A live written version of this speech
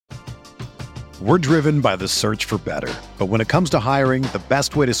We're driven by the search for better. But when it comes to hiring, the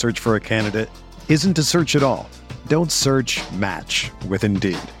best way to search for a candidate isn't to search at all. Don't search, match with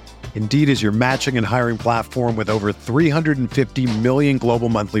Indeed. Indeed is your matching and hiring platform with over 350 million global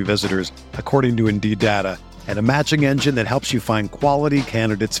monthly visitors, according to Indeed data, and a matching engine that helps you find quality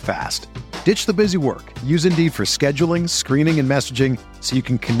candidates fast. Ditch the busy work. Use Indeed for scheduling, screening, and messaging so you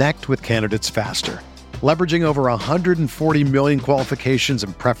can connect with candidates faster. Leveraging over 140 million qualifications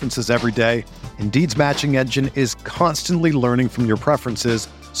and preferences every day, Indeed's matching engine is constantly learning from your preferences,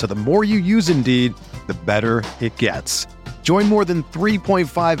 so the more you use Indeed, the better it gets. Join more than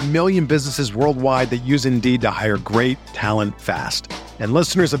 3.5 million businesses worldwide that use Indeed to hire great talent fast. And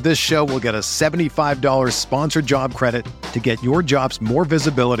listeners of this show will get a $75 sponsored job credit to get your jobs more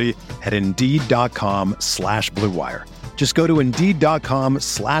visibility at Indeed.com/Blue Wire. Just go to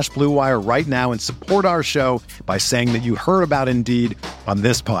Indeed.com/Blue Wire right now and support our show by saying that you heard about Indeed on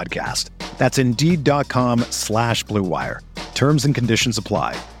this podcast. That's Indeed.com/Blue Wire. Terms and conditions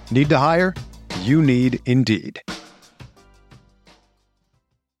apply. Need to hire? You need Indeed.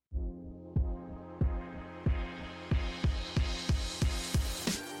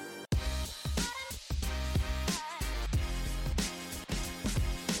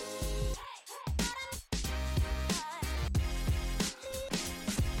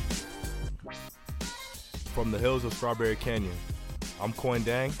 From the hills of Strawberry Canyon, I'm Quinn,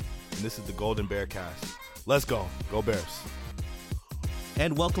 and this is the Golden Bear Cast. Let's go. Go Bears.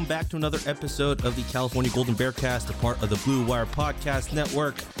 And welcome back to another episode of the California Golden Bear Cast, a part of the Blue Wire Podcast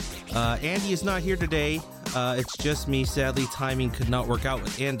Network. Andy is not here today. It's just me. Sadly, timing could not work out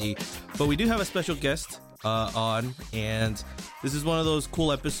with Andy. But we do have a special guest on, and this is one of those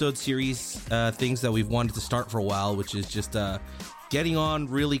cool episode series things that we've wanted to start for a while, which is just getting on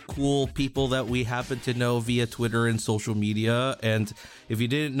really cool people that we happen to know via Twitter and social media. And if you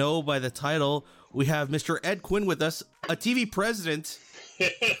didn't know by the title, we have Mr. Ed Quinn with us, a TV president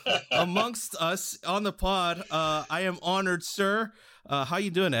amongst us on the pod. I am honored, sir. How you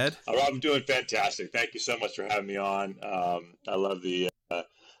doing, Ed? I'm doing fantastic. Thank you so much for having me on. I love the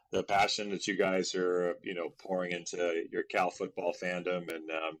passion that you guys are, pouring into your Cal football fandom,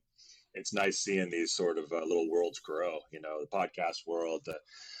 and it's nice seeing these sort of little worlds grow. The podcast world, the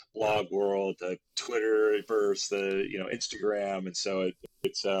blog world, the Twitterverse, the Instagram, and so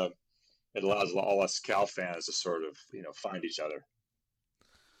it allows all us Cal fans to sort of find each other.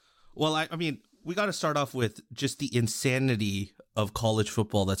 Well, I mean, we got to start off with just the insanity of college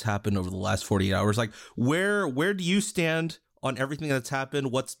football that's happened over the last 48 hours. Like, where do you stand on everything that's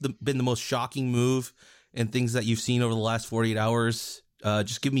happened? What's been the most shocking move and things that you've seen over the last 48 hours?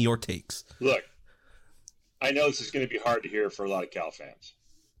 Just give me your takes. Look, I know this is going to be hard to hear for a lot of Cal fans.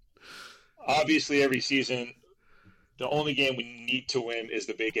 Obviously, every season, the only game we need to win is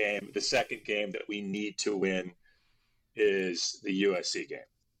the big game. The second game that we need to win is the USC game.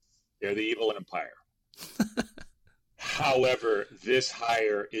 They're the evil empire. However, this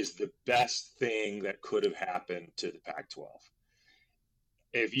hire is the best thing that could have happened to the Pac-12.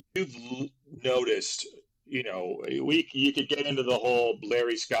 If you've noticed, you could get into the whole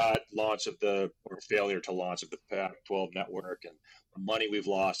Larry Scott failure to launch of the Pac-12 network and the money we've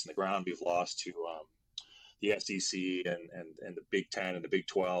lost and the ground we've lost to the SEC and the Big Ten and the Big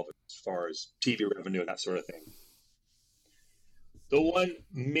 12 as far as TV revenue and that sort of thing. The one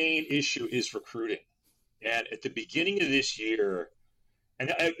main issue is recruiting. And at the beginning of this year,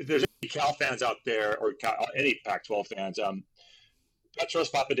 and if there's any Cal fans out there or any Pac-12 fans, Petros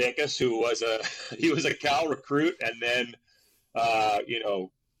Papadakis, who was a Cal recruit and then,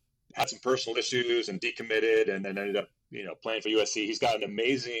 had some personal issues and decommitted and then ended up, playing for USC. He's got an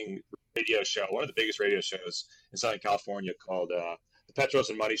amazing radio show, one of the biggest radio shows in Southern California called the Petros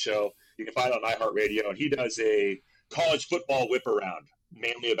and Money Show. You can find it on iHeartRadio, and he does a college football whip around,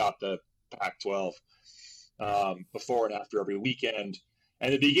 mainly about the Pac-12, before and after every weekend.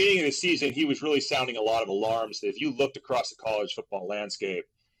 And at the beginning of the season, he was really sounding a lot of alarms that if you looked across the college football landscape,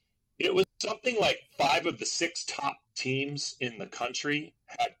 it was something like 5 of the 6 top teams in the country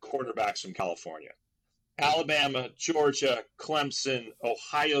had quarterbacks from California. Alabama, Georgia, Clemson,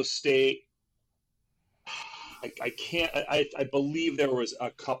 Ohio State. I believe there was a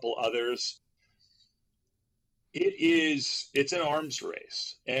couple others. It's an arms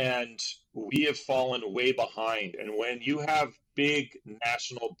race, and we have fallen way behind. And when you have big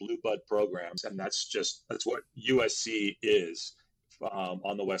national blue blood programs, and that's what USC is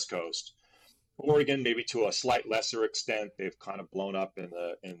on the West Coast. Oregon, maybe to a slight lesser extent, they've kind of blown up in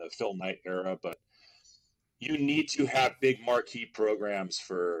the Phil Knight era, but you need to have big marquee programs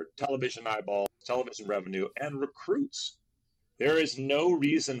for television eyeballs, television revenue, and recruits. There is no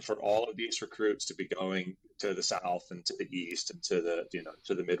reason for all of these recruits to be going to the South and to the East and to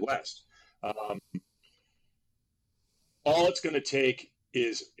the Midwest. All it's going to take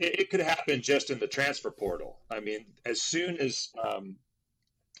is it could happen just in the transfer portal. I mean, as soon as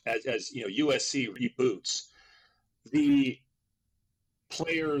USC reboots, the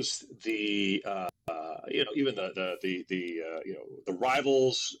players, even the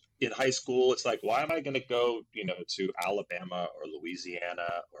rivals in high school, it's like, why am I going to go to Alabama or Louisiana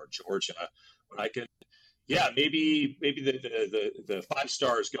or Georgia when I can? Yeah, maybe the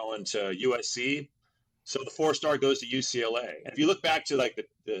 5-star is going to USC. So the 4-star goes to UCLA. And if you look back to like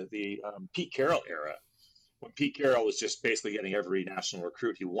the Pete Carroll era, when Pete Carroll was just basically getting every national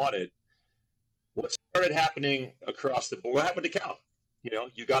recruit he wanted, what started happening across the board? What happened to Cal?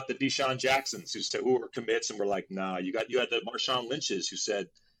 You got the Deshaun Jacksons who were commits and were like, nah. You had the Marshawn Lynches who said,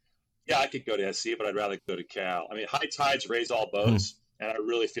 yeah, I could go to SC, but I'd rather go to Cal. I mean, high tides raise all boats, and I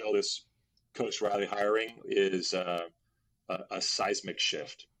really feel this Coach Riley hiring is a seismic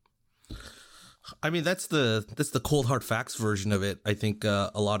shift. I mean, that's the cold hard facts version of it. I think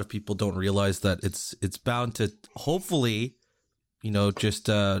a lot of people don't realize that it's bound to hopefully, just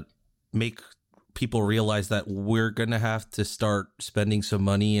make people realize that we're going to have to start spending some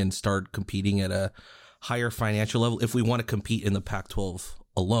money and start competing at a higher financial level if we want to compete in the Pac-12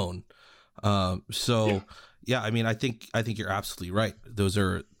 alone. Yeah, I mean, I think you're absolutely right. Those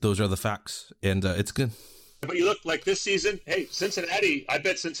are the facts, and it's good. But you look like this season, hey, Cincinnati, I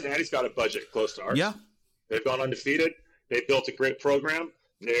bet Cincinnati's got a budget close to ours. Yeah. They've gone undefeated. They built a great program.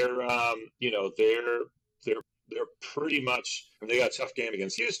 They're pretty much, I mean, they got a tough game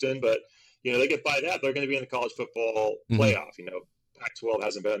against Houston, but, they get by that. They're going to be in the college football playoff. Pac-12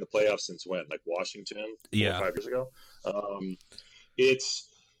 hasn't been in the playoffs since when? Like Washington? 4 or 5 years ago? It's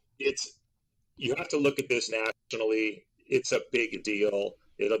you have to look at this nationally. It's a big deal.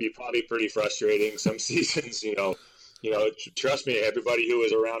 It'll be probably pretty frustrating some seasons, trust me, everybody who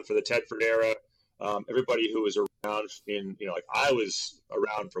was around for the Tedford era, everybody who was around like I was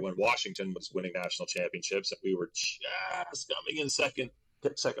around for when Washington was winning national championships and we were just coming in second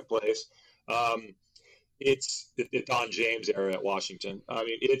place. It's the Don James era at Washington. I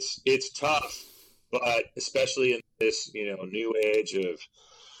mean, it's tough, but especially in this, new age of,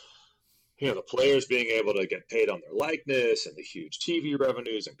 the players being able to get paid on their likeness and the huge TV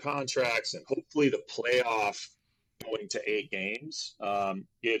revenues and contracts, and hopefully the playoff going to 8 games.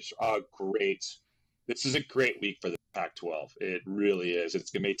 This is a great week for the Pac-12. It really is. It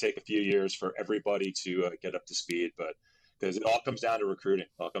may take a few years for everybody to get up to speed, but because it all comes down to recruiting,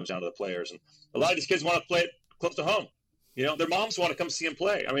 it all comes down to the players. And a lot of these kids want to play close to home. Their moms want to come see them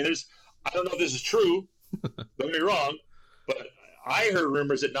play. I mean, I don't know if this is true, don't get me wrong, but I heard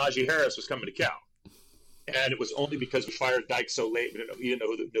rumors that Najee Harris was coming to Cal. And it was only because we fired Dyke so late, we didn't know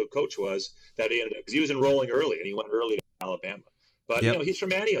who the new coach was, that he ended up, because he was enrolling early, and he went early to Alabama. But, he's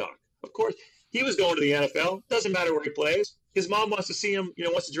from Antioch. Of course, he was going to the NFL. Doesn't matter where he plays. His mom wants to see him,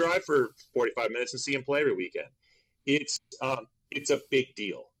 wants to drive for 45 minutes and see him play every weekend. It's a big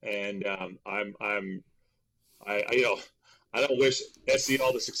deal. And I don't wish SC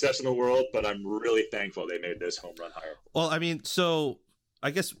all the success in the world, but I'm really thankful they made this home run hire. Well, I mean, so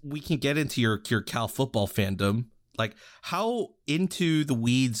I guess we can get into your Cal football fandom. Like, how into the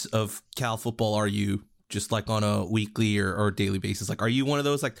weeds of Cal football are you, just like on a weekly or daily basis? Like, are you one of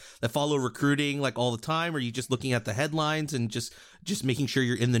those like that follow recruiting like all the time? Or are you just looking at the headlines and just making sure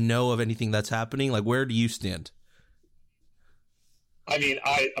you're in the know of anything that's happening? Like, where do you stand? I mean,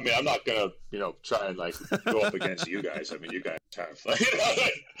 I'm not gonna, try and like go up against you guys. I mean, you guys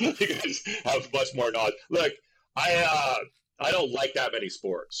have much more knowledge. Look, I don't like that many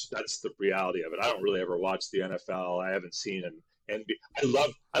sports. That's the reality of it. I don't really ever watch the NFL. I haven't seen an NBA.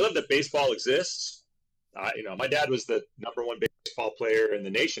 I love that baseball exists. My dad was the #1 baseball player in the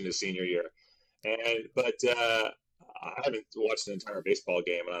nation his senior year, but I haven't watched an entire baseball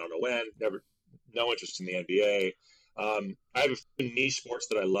game, and I don't know when. No interest in the NBA. I have a few niche sports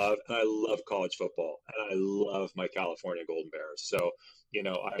that I love, and I love college football, and I love my California Golden Bears. So,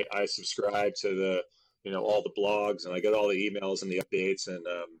 I subscribe to the, all the blogs, and I get all the emails and the updates. And,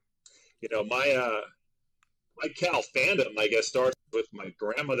 my Cal fandom, I guess, starts with my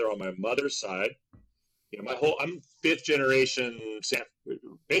grandmother on my mother's side. I'm fifth generation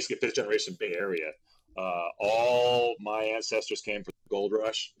Bay Area. All my ancestors came from the gold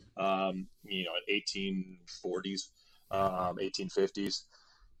rush, in 1840s. 1850s,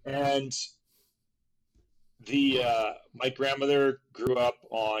 and my grandmother grew up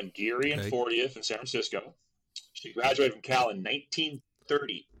on Geary and 40th in San Francisco. She graduated from Cal in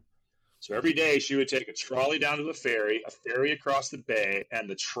 1930. So every day she would take a trolley down to the ferry, a ferry across the bay, and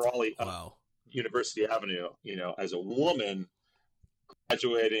the trolley up University Avenue, as a woman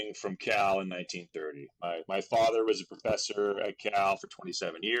graduating from Cal in 1930. My father was a professor at Cal for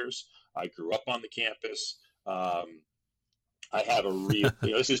 27 years. I grew up on the campus. I have a real,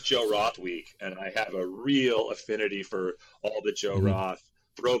 this is Joe Roth week, and I have a real affinity for all the Joe Roth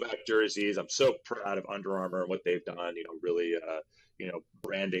throwback jerseys. I'm so proud of Under Armour and what they've done, really,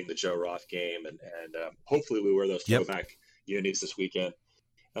 branding the Joe Roth game. And hopefully we wear those throwback unis this weekend.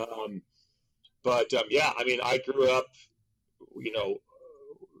 I grew up,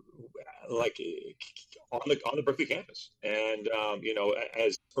 like on the Berkeley campus, and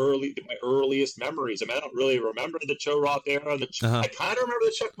as my earliest memories. I mean, I don't really remember the Joe Roth era. I kind of remember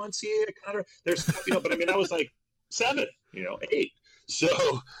the Chuck Muncie. There's stuff, but I mean, I was like 7, 8.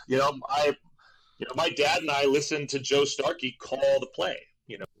 So my dad and I listened to Joe Starkey call the play.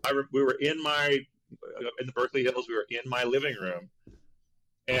 We were in the Berkeley Hills. We were in my living room.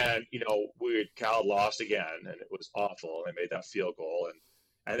 And, Cal lost again, and it was awful. I made that field goal.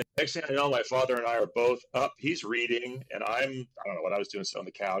 And the next thing I know, my father and I are both up. He's reading, and I don't know what I was doing, sitting on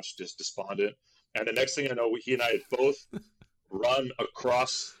the couch, just despondent. And the next thing I know, he and I had both run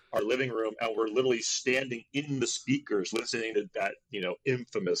across our living room, and we're literally standing in the speakers listening to that,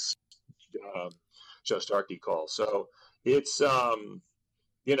 infamous Joe Starkey call. So it's, and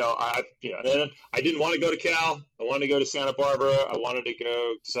then I didn't want to go to Cal. I wanted to go to Santa Barbara. I wanted to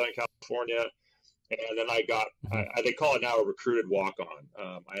go to Southern California. And then I got, they call it now a recruited walk-on.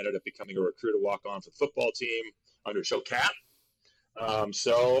 I ended up becoming a recruited walk-on for the football team under Joe Cap.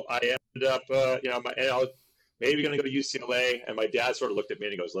 So I ended up, maybe going to go to UCLA. And my dad sort of looked at me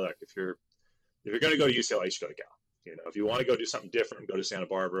and he goes, look, if you're going to go to UCLA, you should go to Cal. If you want to go do something different, go to Santa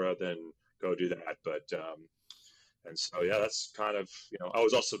Barbara, then go do that. But, and so, that's kind of, I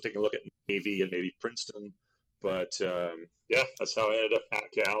was also taking a look at Navy and maybe Princeton. But, that's how I ended up at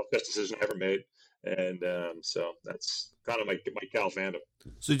Cal. Best decision I ever made. And so that's kind of my Cal fandom.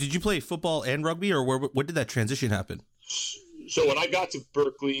 So did you play football and rugby, or when did that transition happen? So when I got to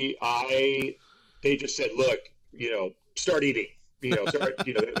Berkeley, they just said, look, start eating. They thought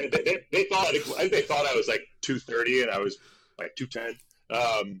I was like 230 and I was like 210.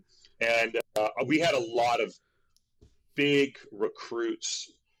 We had a lot of big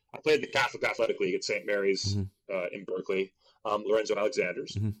recruits. I played in the Catholic Athletic League at St. Mary's in Berkeley, Lorenzo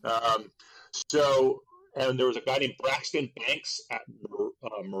Alexander's. And there was a guy named Braxton Banks at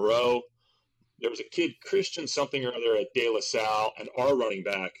Moreau. There was a kid, Christian something or other, at De La Salle, and our running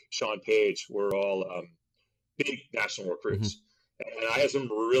back, Sean Page, were all big national recruits. And I had some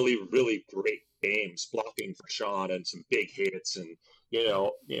really, really great games blocking for Sean and some big hits. And, we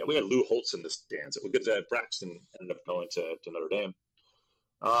had Lou Holtz in the stands. It was good that Braxton ended up going to Notre Dame.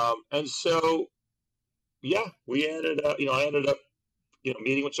 And so, we ended up, I ended up,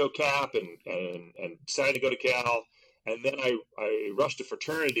 meeting with Joe Cap and decided to go to Cal. And then I rushed a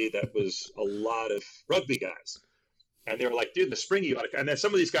fraternity that was a lot of rugby guys. And they were like, dude, in the spring, you got to. And then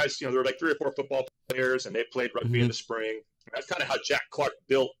some of these guys, there were like 3 or 4 football players, and they played rugby in the spring. And that's kind of how Jack Clark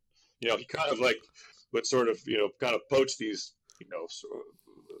built, he kind of like would sort of, kind of poach these,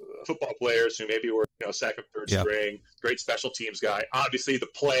 football players who maybe were, second, third string, great special teams guy. Obviously, the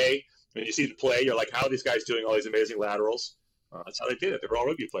play, when you see the play, you're like, how are these guys doing all these amazing laterals? That's how they did it. They were all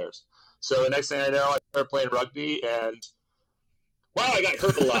rugby players. So the next thing I know, I started playing rugby, and wow, I got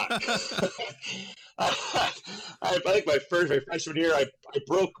hurt a lot. I think my freshman year, I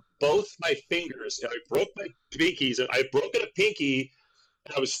broke both my fingers. I broke my pinkies. I had broken a pinky,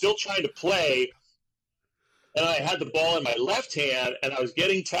 and I was still trying to play. And I had the ball in my left hand, and I was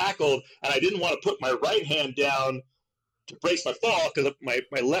getting tackled, and I didn't want to put my right hand down to brace my fall because my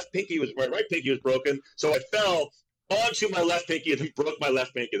right pinky was broken. So I fell onto my left pinky and then broke my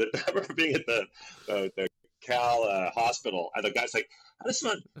left pinky. I remember being at the Cal hospital, and the guy's like, "Are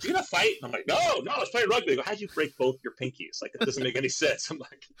you gonna fight?" And I'm like, "No, I was playing rugby." They go, "How'd you break both your pinkies? Like, that doesn't make any sense." I'm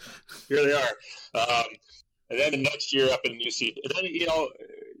like, "Here they are." And then the next year up in UC, and then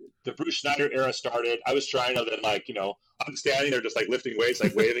the Bruce Schneider era started. I was trying to then I'm standing there just like lifting weights,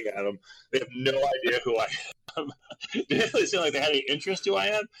 like waving at them. They have no idea who I am. It didn't really seem like they had any interest who I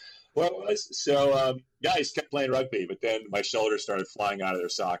am. What it was. So, I just kept playing rugby, but then my shoulders started flying out of their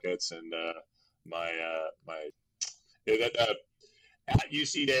sockets, and at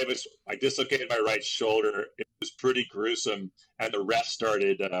UC Davis, I dislocated my right shoulder. It was pretty gruesome, and the ref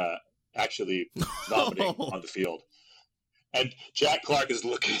started actually vomiting on the field. And Jack Clark is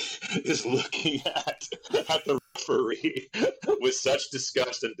looking at the referee with such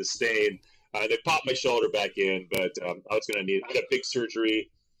disgust and disdain. They popped my shoulder back in, but I was going to need. I had a big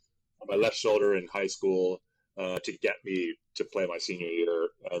surgery on my left shoulder in high school to get me to play my senior year,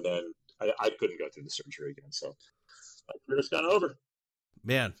 and then I couldn't go through the surgery again. So my career's gone over.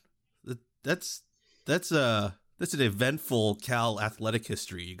 Man, that's an eventful Cal athletic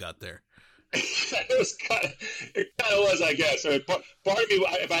history you got there. It kind of was, I guess. I mean, part of me,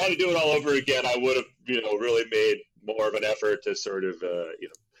 if I had to do it all over again, I would have, really made more of an effort to sort of,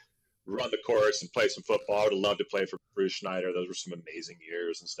 run the course and play some football. I would have loved to play for Bruce Schneider. Those were some amazing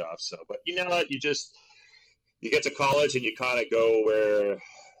years and stuff. So, but you know what? You get to college and you kind of go where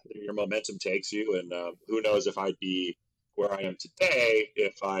your momentum takes you. And who knows if I'd be where I am today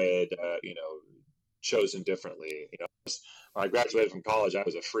if I had, chosen differently. When I graduated from college, I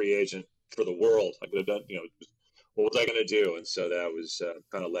was a free agent for the world. I could have done, what was I going to do? And so that was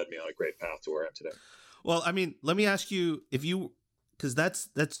kind of led me on a great path to where I am today. Well, I mean, let me ask you because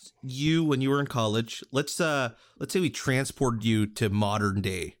that's you when you were in college. Let's say we transported you to modern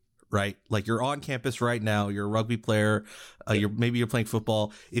day, right? Like you're on campus right now. You're a rugby player. Maybe you're playing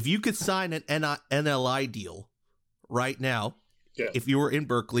football. If you could sign an NLI deal right now, if you were in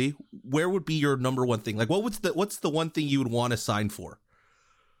Berkeley, where would be your number one thing? Like, what's the one thing you would want to sign for?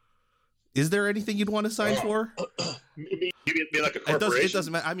 Is there anything you'd want to sign for? Maybe like a corporation. It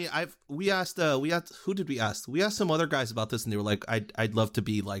doesn't matter. I mean, we asked who did we ask? We asked some other guys about this, and they were like, I'd love to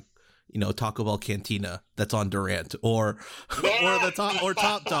be like, Taco Bell Cantina that's on Durant, or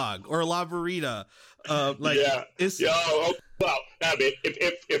Top Dog, or La Burrita. Well, I mean,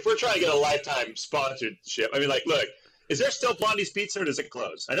 if we're trying to get a lifetime sponsorship, I mean, like, look, is there still Blondie's Pizza, or does it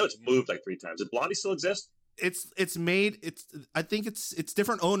close? I know it's moved like 3 times. Does Blondie still exist? I think it's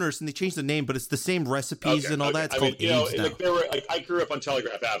different owners and they changed the name, but it's the same recipes and all that. It's called Abe's now. I grew up on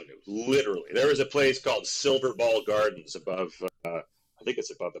Telegraph Avenue. Literally, there was a place called Silver Ball Gardens above. I think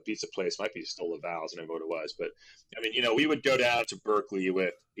it's above the pizza place. Might be still Laval's. I don't know what it was, but I mean, we would go down to Berkeley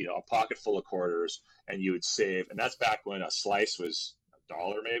with a pocket full of quarters, and you would save. And that's back when a slice was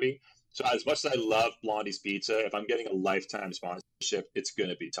 $1 maybe. So as much as I love Blondie's Pizza, if I'm getting a lifetime sponsorship, it's going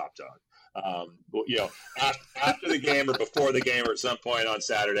to be Top Dog. After the game or before the game or at some point on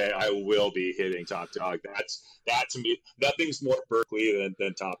Saturday, I will be hitting Top Dog. That to me, nothing's more Berkeley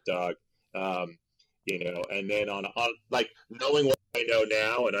than Top Dog. And then on like knowing what I know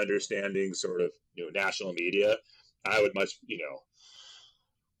now and understanding sort of national media, I would much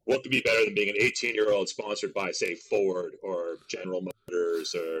what could be better than being an 18-year-old sponsored by, say, Ford or General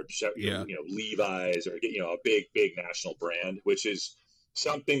Motors or Levi's or a big national brand, which is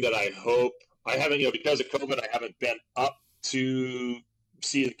something that I hope I haven't, because of COVID, I haven't been up to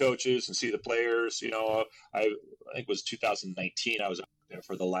see the coaches and see the players. I think it was 2019. I was up there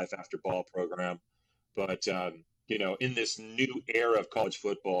for the Life After Ball program, but in this new era of college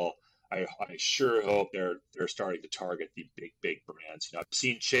football, I sure hope they're starting to target the big brands. I've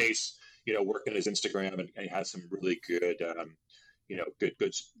seen Chase, working his Instagram and he has some really good,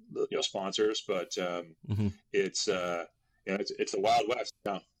 good sponsors, but it's the Wild West.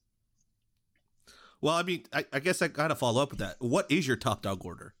 Yeah. Well, I mean, I guess I gotta follow up with that. What is your Top Dog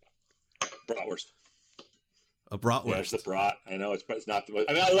order? Bratwurst. A bratwurst. Yeah, it's the brat. I know it's not the most.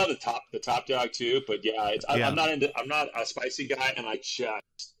 I mean, I love the top dog too, but yeah, I'm not a spicy guy, and I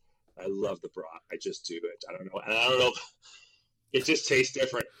love the brat. I just do it. I don't know. It just tastes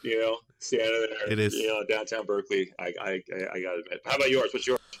different, standing there. It is. Downtown Berkeley. I gotta admit. How about yours? What's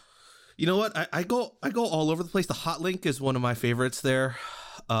yours? You know what? I go all over the place. The Hot Link is one of my favorites there.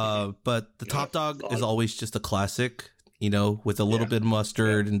 But the Top Dog is always just a classic, with a little bit of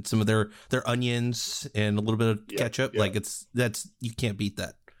mustard and some of their onions and a little bit of ketchup. Like you can't beat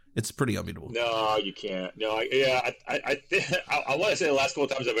that. It's pretty unbeatable. No, you can't. No, I want to say the last couple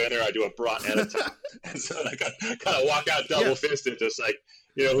of times I've been there, I do a brat and a top. And so I kind of walk out double fisted, just like,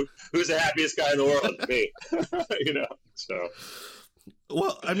 who's the happiest guy in the world? Me. So.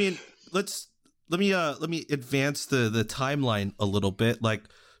 Well, I mean, let me advance the timeline a little bit. Like,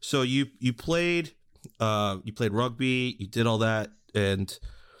 so you played rugby, you did all that, and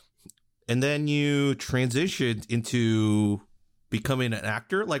then you transitioned into becoming an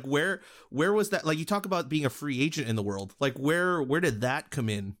actor. Like, where was that? Like, you talk about being a free agent in the world. Like, where did that come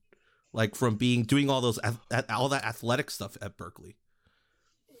in? Like, from doing all that athletic stuff at Berkeley.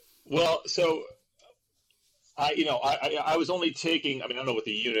 Well, so I was only taking. I mean, I don't know what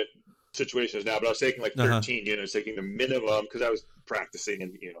the unit situation is now, but I was taking like 13 units, taking the minimum because I was practicing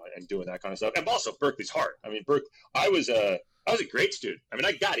and and doing that kind of stuff. And also Berkeley's hard. I mean, I was a great student. I mean,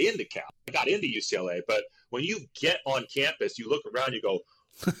 I got into Cal, I got into UCLA, but when you get on campus, you look around, you go,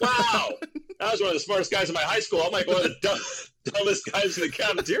 wow, I was one of the smartest guys in my high school. I'm like one of the dumbest guys in the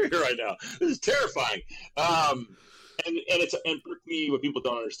cafeteria right now. This is terrifying. and Berkeley, what people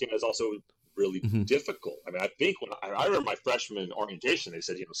don't understand is also really difficult. I mean, I think when I remember my freshman orientation, they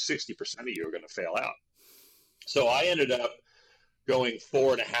said 60% of you are going to fail out. So I ended up going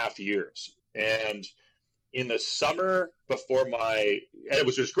 4.5 years, and in the summer before and it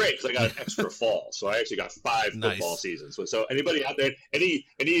was just great because I got an extra fall, so I actually got 5 football seasons. So anybody out there, any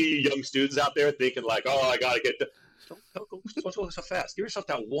young students out there thinking like, oh, I got to get don't go so fast. Give yourself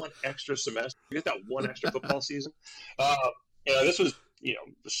that one extra semester. Get that one extra football season. This was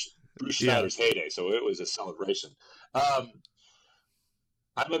Bruce Schneider's heyday, so it was a celebration. I'm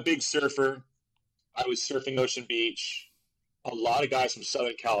a big surfer. I was surfing Ocean Beach. A lot of guys from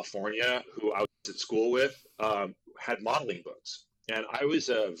Southern California who I was at school with had modeling books, and I was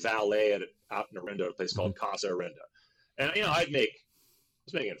a valet out in Orinda, a place called Casa Orinda, and I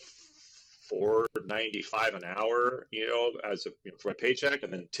was making $4.95 an hour, for my paycheck,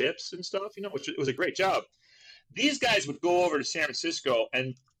 and then tips and stuff, which it was a great job. These guys would go over to San Francisco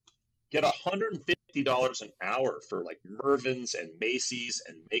and get $150 an hour for like Mervyn's and Macy's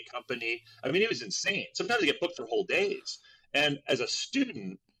and May Company. I mean, it was insane. Sometimes I get booked for whole days. And as a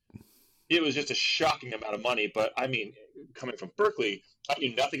student, it was just a shocking amount of money. But I mean, coming from Berkeley, I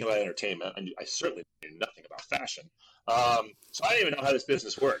knew nothing about entertainment. I certainly knew nothing about fashion. So I didn't even know how this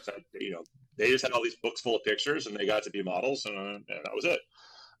business works. They just had all these books full of pictures, and they got to be models, and that was it.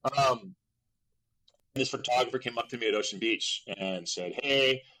 This photographer came up to me at Ocean Beach and said,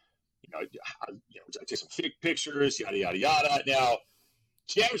 "Hey, I take some pictures, yada yada yada." Now,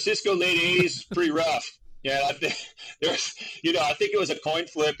 San Francisco late '80s is pretty rough. Yeah, I think I think it was a coin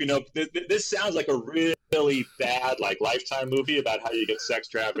flip. This sounds like a really bad Lifetime movie about how you get sex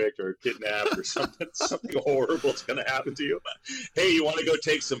trafficked or kidnapped or something horrible is going to happen to you. Hey, you want to go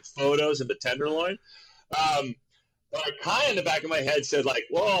take some photos in the Tenderloin? But I kind of in the back of my head said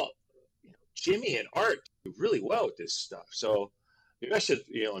well, Jimmy and Art do really well with this stuff, so maybe I should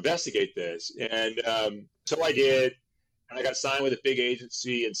investigate this. And so I did, and I got signed with a big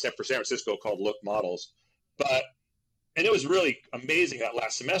agency for San Francisco called Look Models. And it was really amazing that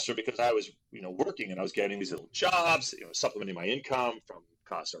last semester because I was, working and I was getting these little jobs, supplementing my income from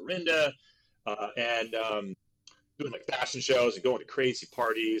Casa Orinda, and doing fashion shows and going to crazy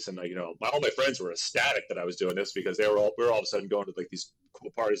parties. And all my friends were ecstatic that I was doing this because we were all of a sudden going to these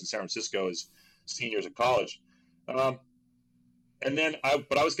cool parties in San Francisco as seniors in college. And then I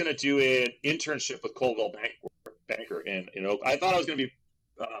was going to do an internship with Coldwell Banker, and I thought I was going to be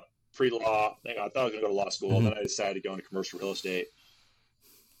pre-law. I thought I was going to go to law school, and then I decided to go into commercial real estate.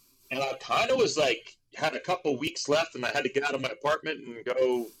 And I kind of was had a couple weeks left, and I had to get out of my apartment and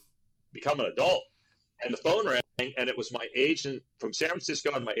go become an adult. And the phone rang, and it was my agent from San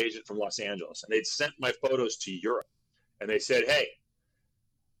Francisco and my agent from Los Angeles, and they'd sent my photos to Europe, and they said, "Hey,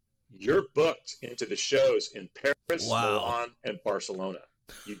 you're booked into the shows in Paris, Milan, and Barcelona.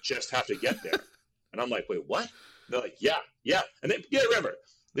 You just have to get there." And I'm like, "Wait, what?" And they're like, yeah. And then, remember,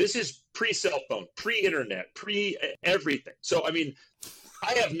 this is pre-cell phone, pre-internet, pre-everything. So, I mean,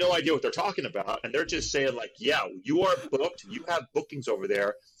 I have no idea what they're talking about. And they're just saying yeah, you are booked. You have bookings over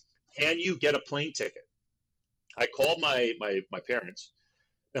there. Can you get a plane ticket? I called my parents,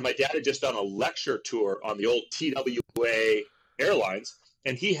 and my dad had just done a lecture tour on the old TWA Airlines,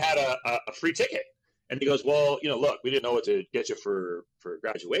 and he had a free ticket. And he goes, "Well, look, we didn't know what to get you for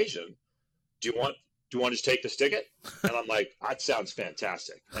graduation. Do you want to just take this ticket?" And I'm like, "That sounds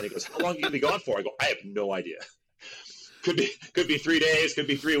fantastic." And he goes, "How long are you going to be gone for?" I go, "I have no idea. Could be 3 days, could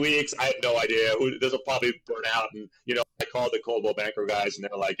be 3 weeks. I have no idea. This will probably burn out." And I called the Coldwell Banker guys, and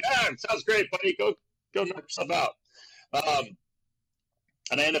they're like, "Yeah, sounds great, buddy. Go knock yourself out."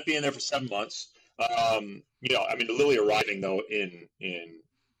 And I ended up being there for 7 months. Literally arriving though in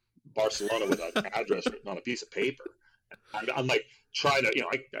Barcelona with an address written on a piece of paper. I'm trying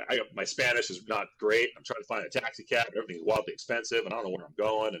to, my Spanish is not great. I'm trying to find a taxi cab. Everything's wildly expensive, and I don't know where I'm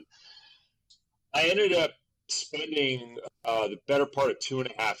going. And I ended up spending the better part of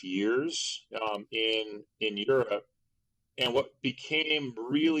 2.5 years in Europe. And what became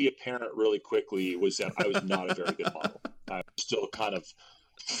really apparent really quickly was that I was not a very good model. I was still kind of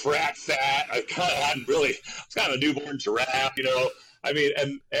fat. I was kind of a newborn giraffe, I mean,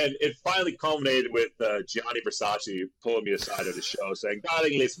 and it finally culminated with Gianni Versace pulling me aside at the show saying,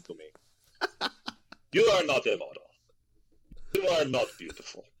 "Darling, listen to me. You are not a model. You are not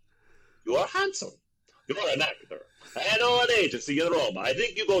beautiful. You are handsome. You are an actor. I know an agency in Roma. I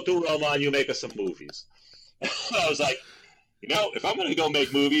think you go to Roma and you make us some movies." I was like, if I'm going to go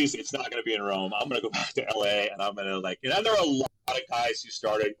make movies, it's not going to be in Rome. I'm going to go back to LA, and I'm going to and there are a lot of guys who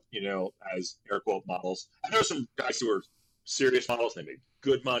started, as air quote models. And there are some guys who are serious models, and they made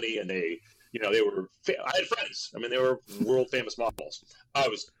good money, and they they were, I had friends. I mean, they were world famous models. I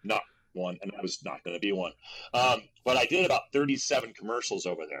was not one, and I was not going to be one. But I did about 37 commercials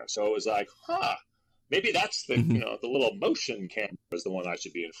over there. So it was like, maybe that's the, the little motion camera is the one I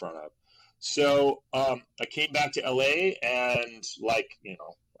should be in front of. So I came back to LA and like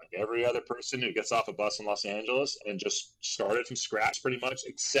every other person who gets off a bus in Los Angeles and just started from scratch pretty much,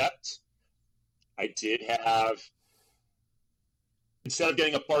 except I did have, instead of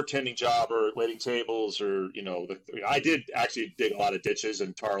getting a bartending job or waiting tables or, I did actually dig a lot of ditches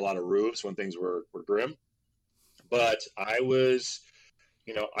and tar a lot of roofs when things were grim. But I was,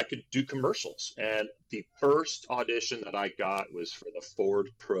 I could do commercials. And the first audition that I got was for the Ford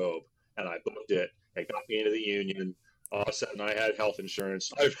Probe. And I booked it. It got me into the union. All of a sudden, I had health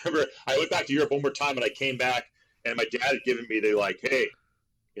insurance. I remember I went back to Europe one more time, and I came back, and my dad had given me the hey,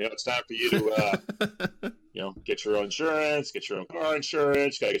 it's time for you to, get your own insurance, get your own car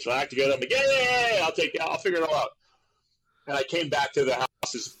insurance, got to get your act together. I'm like, yeah, I'll figure it all out. And I came back to the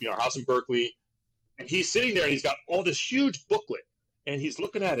house in Berkeley, and he's sitting there, and he's got all this huge booklet, and he's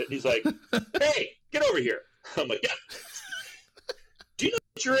looking at it, and he's like, hey, get over here. I'm like, yeah. Do you know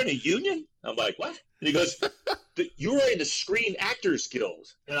that you're in a union? I'm like, what? And he goes, you were in the Screen Actors Guild.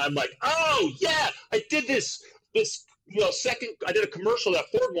 And I'm like, oh, yeah, I did this, I did a commercial that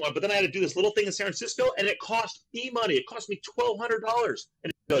Ford won, but then I had to do this little thing in San Francisco, and it cost me money. It cost me $1,200.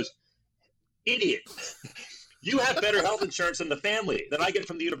 And he goes, idiot, you have better health insurance than the family that I get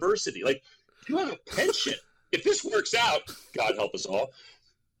from the university. Like, you have a pension. If this works out, God help us all,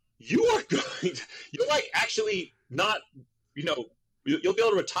 you're like actually not, you'll be able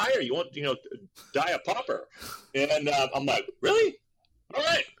to retire. You won't, die a pauper. And I'm like, really? All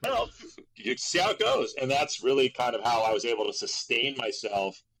right. Well, you see how it goes. And that's really kind of how I was able to sustain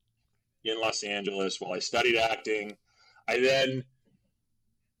myself in Los Angeles while I studied acting. I then,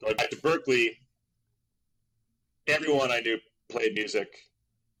 going back to Berkeley, everyone I knew played music.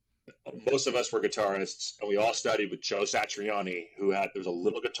 Most of us were guitarists, and we all studied with Joe Satriani, there was a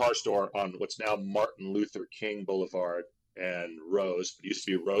little guitar store on what's now Martin Luther King Boulevard and Rose, but it used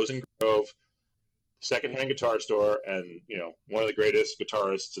to be Rose and Grove, secondhand guitar store, and one of the greatest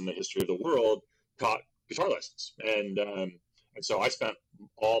guitarists in the history of the world taught guitar lessons, and so I spent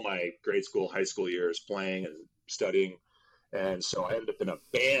all my grade school, high school years playing and studying, and so I ended up in a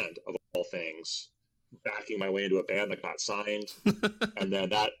band of all things, backing my way into a band that got signed, and then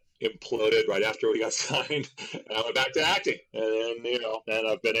that imploded right after we got signed, and I went back to acting, and then and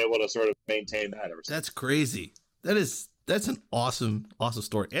I've been able to sort of maintain that ever since. That's crazy. That's an awesome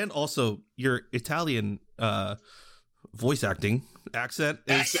story. And also your Italian voice acting accent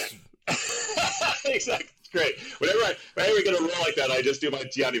is exactly. It's great. Whenever we get a role like that, I just do my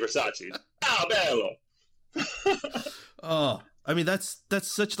Gianni Versace. Bello. Oh, I mean that's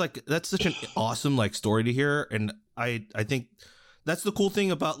such an awesome story to hear, and I think that's the cool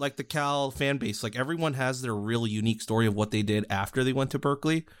thing about the Cal fan base. Everyone has their real unique story of what they did after they went to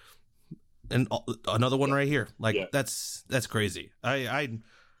Berkeley. And another one right here. That's crazy. I'm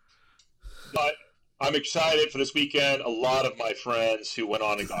excited for this weekend. A lot of my friends who went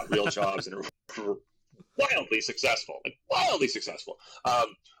on and got real jobs and were wildly successful.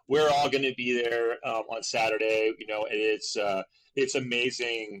 We're all going to be there on Saturday. And it's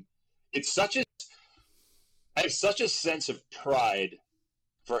amazing. I have such a sense of pride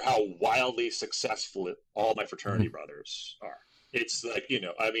for how wildly successful all my fraternity brothers are. It's I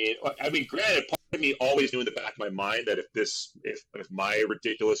mean, granted, part of me always knew in the back of my mind that if my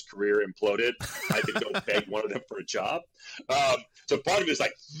ridiculous career imploded, I could go beg one of them for a job. So part of me is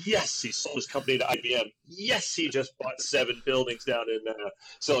like, yes, he sold his company to IBM. Yes, he just bought 7 buildings down in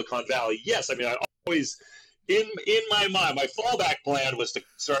Silicon Valley. Yes, I mean, I always, in my mind, my fallback plan was to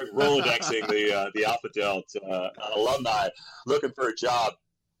start Rolodexing the Alpha Delt alumni looking for a job.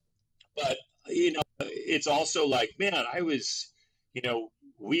 But, it's also like, man, I was...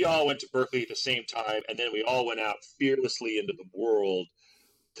 we all went to Berkeley at the same time, and then we all went out fearlessly into the world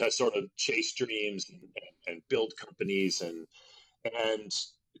to sort of chase dreams and build companies, and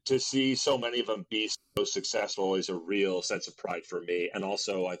to see so many of them be so successful is a real sense of pride for me, and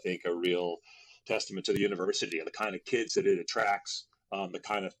also I think a real testament to the university and the kind of kids that it attracts, the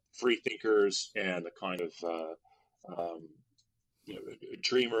kind of free thinkers and the kind of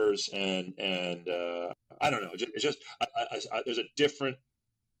dreamers, and I don't know. It's just there's a different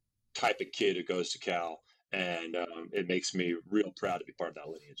type of kid who goes to Cal, and it makes me real proud to be part of that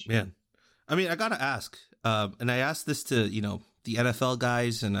lineage. Man, I mean, I gotta ask, and I asked this to the NFL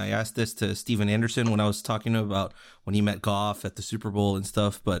guys, and I asked this to Steven Anderson when I was talking about when he met Goff at the Super Bowl and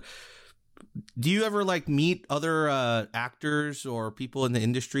stuff. But Do you ever like meet other actors or people in the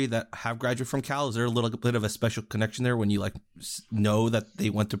industry that have graduated from Cal? Is there a little bit of a special connection there when you like know that they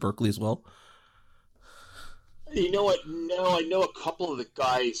went to Berkeley as well? You know what? No, I know a couple of the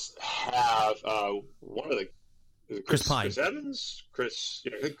guys have. One of the Chris Pine. Chris Evans, Chris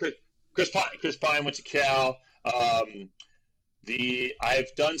Pine. Chris Pine went to Cal.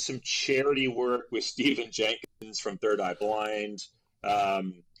 I've done some charity work with Stephen Jenkins from Third Eye Blind.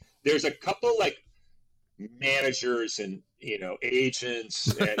 There's a couple like managers and agents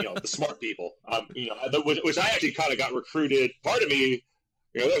and the smart people. Which I actually kind of got recruited. Part of me,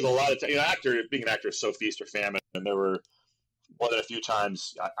 there's a lot of being an actor is so feast or famine, and there were more than a few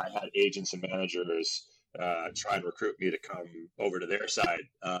times I had agents and managers try and recruit me to come over to their side,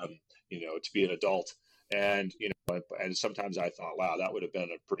 to be an adult. And and sometimes I thought, wow, that would have been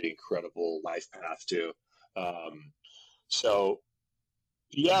a pretty incredible life path too. So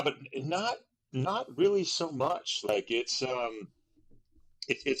yeah, but not really so much. Like it's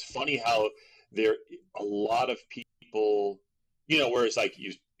funny how there a lot of people, whereas like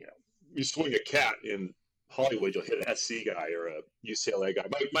you swing a cat in Hollywood, you'll hit an SC guy or a UCLA guy.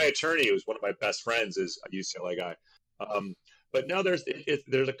 My attorney, who's one of my best friends, is a UCLA guy. But now there's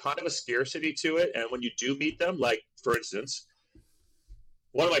a kind of a scarcity to it, and when you do meet them, like for instance,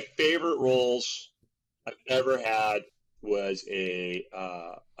 one of my favorite roles I've ever had was an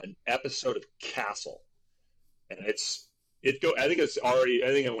episode of Castle, and I whenever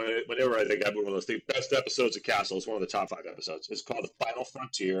I think I have one of those things, best episodes of Castle, it's one of the top 5 episodes. It's called The Final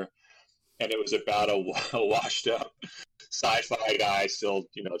Frontier, and it was about a washed up sci-fi guy still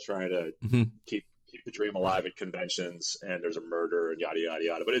trying to keep the dream alive at conventions, and there's a murder and yada yada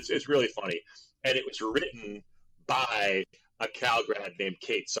yada. But it's really funny, and it was written by a Cal grad named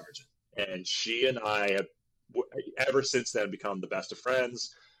Kate Sargent, and she and I have ever since then become the best of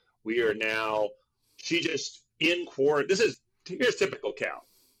friends. We are now. She just in quarantine. Here's typical Cal.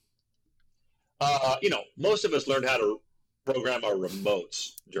 Most of us learned how to program our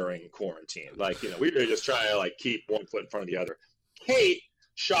remotes during quarantine. Like we were just trying to like keep one foot in front of the other. Kate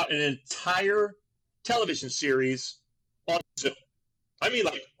shot an entire television series on Zoom. I mean,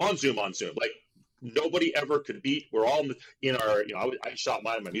 like on Zoom. Like nobody ever could beat. We're all in our. I shot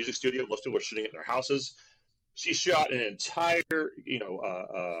mine in my music studio. Most people were shooting it in their houses. She shot an entire,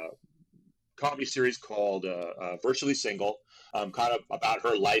 comedy series called Virtually Single, kind of about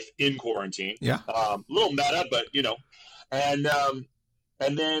her life in quarantine. Yeah. A little meta, but and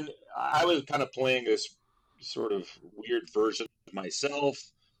then I was kind of playing this sort of weird version of myself.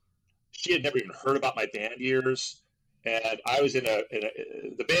 She had never even heard about my band years, and I was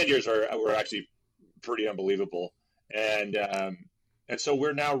the band years were actually pretty unbelievable, and so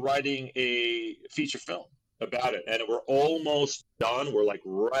we're now writing a feature film about it, and we're almost done. We're like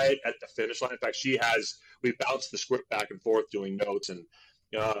right at the finish line. In fact, we bounced the script back and forth doing notes, and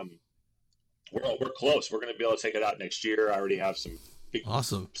we're close. We're going to be able to take it out next year. I already have some big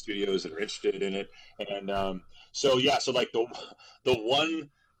awesome studios that are interested in it, and so like the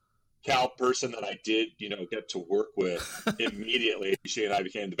one Cal person that I did get to work with immediately, she and I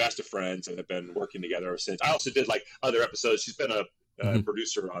became the best of friends and have been working together ever since. I also did like other episodes. She's been a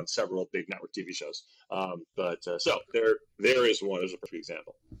producer on several big network TV shows. So there is one as a perfect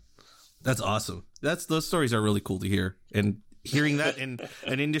example. That's awesome. Those stories are really cool to hear, and hearing that in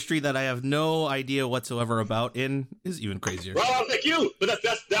an industry that I have no idea whatsoever about is even crazier. Well, I was like you, but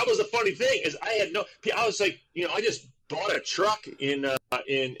that was the funny thing is I was like, I just bought a truck in down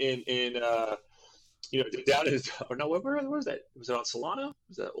in where was that? Was it on Solano?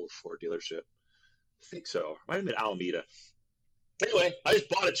 Was that old Ford dealership? I think so. Might have been Alameda. Anyway, I just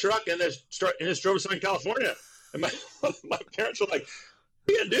bought a truck and just drove to Southern California. And my parents were like, "What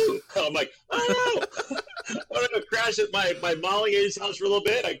are you gonna do?" I'm like, "I don't know. I'm gonna crash at my modeling agent's house for a little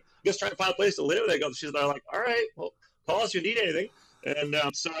bit. I guess trying to find a place to live." And they're like, "All right, well, call us if you need anything." And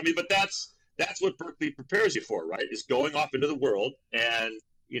but that's what Berkeley prepares you for, right? Is going off into the world and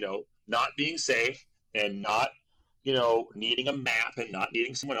not being safe and not needing a map and not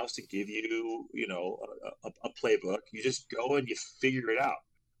needing someone else to give you, a playbook. You just go and you figure it out.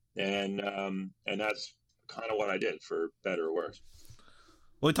 And that's kind of what I did, for better or worse.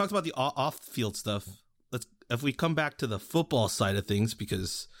 Well, we talked about the off-field stuff. If we come back to the football side of things,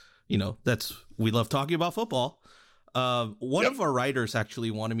 because, we love talking about football. One of our writers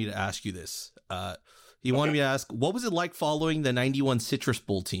actually wanted me to ask you this. He wanted me to ask, what was it like following the 91 Citrus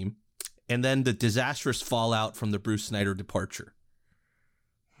Bowl team? And then the disastrous fallout from the Bruce Snyder departure.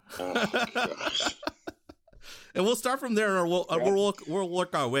 Oh, gosh. And we'll start from there, or we'll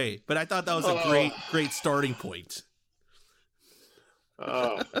work our way. But I thought that was a great starting point.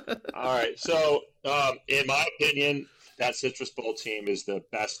 Oh, all right. So, in my opinion, that Citrus Bowl team is the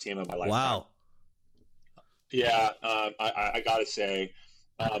best team of my lifetime. Wow. Yeah, I got to say,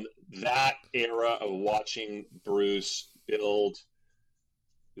 that era of watching Bruce build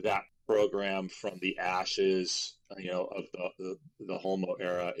that program from the ashes, of the Homo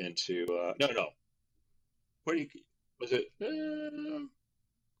era into no. What do you was it?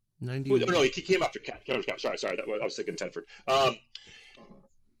 90. No, he came after Cat. Sorry, I was thinking Tedford.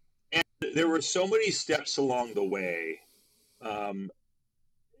 And there were so many steps along the way.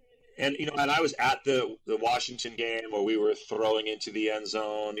 And I was at the Washington game where we were throwing into the end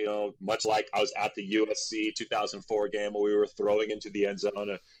zone, much like I was at the USC 2004 game where we were throwing into the end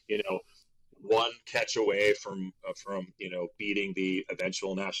zone, one catch away from beating the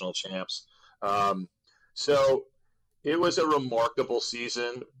eventual national champs. So it was a remarkable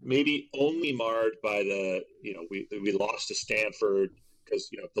season, maybe only marred by we lost to Stanford because,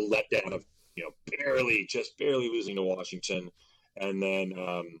 the letdown of, just barely losing to Washington. And then,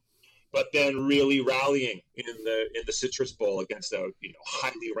 but then really rallying in the Citrus Bowl against a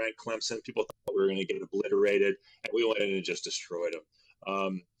highly ranked Clemson. People thought we were going to get obliterated, and we went in and just destroyed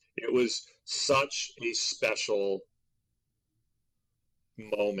them. It was such a special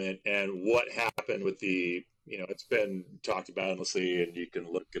moment, and what happened with the it's been talked about endlessly, and you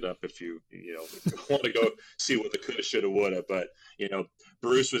can look it up if you want to go see what the coulda, shoulda, woulda. But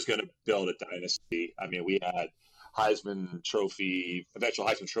Bruce was going to build a dynasty. I mean, we had eventual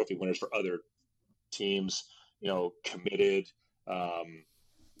Heisman Trophy winners for other teams, committed.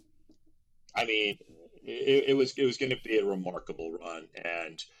 It was going to be a remarkable run,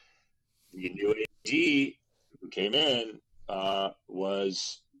 and the new AD who came in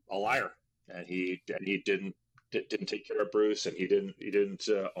was a liar, and he didn't take care of Bruce, and he didn't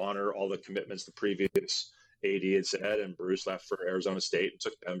honor all the commitments the previous AD had said, and Bruce left for Arizona State and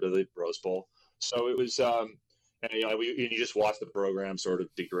took them to the Rose Bowl. So it was. And you just watch the program sort of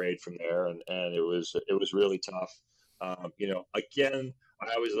degrade from there, and it was really tough. Again,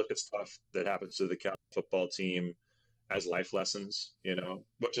 I always look at stuff that happens to the Cal football team as life lessons.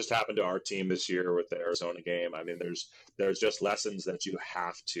 What just happened to our team this year with the Arizona game. I mean, there's just lessons that you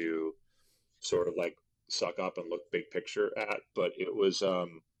have to sort of like suck up and look big picture at. But it was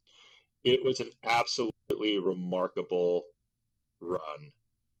an absolutely remarkable run,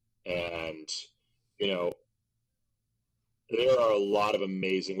 and there are a lot of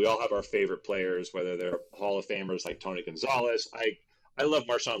amazing. We all have our favorite players, whether they're Hall of Famers like Tony Gonzalez. I love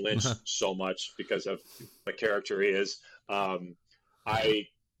Marshawn Lynch so much because of the character he is. I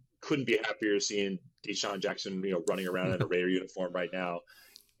couldn't be happier seeing Deshaun Jackson, running around in a Raider uniform right now.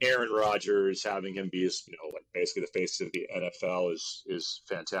 Aaron Rodgers, having him be basically the face of the NFL is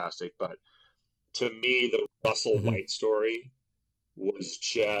fantastic. But to me, the Russell White story was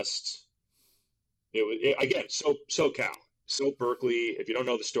just again so Cal. So Berkeley, if you don't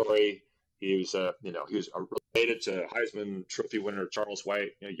know the story, he was related to Heisman Trophy winner Charles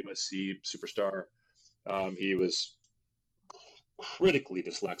White, USC superstar. He was critically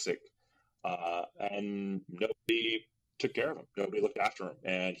dyslexic, and nobody took care of him. Nobody looked after him,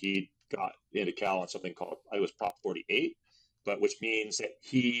 and he got into Cal on something called Prop 48, but which means that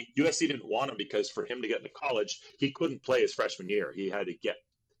USC didn't want him because for him to get into college, he couldn't play his freshman year. He had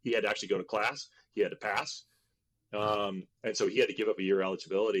to actually go to class. He had to pass. And so he had to give up a year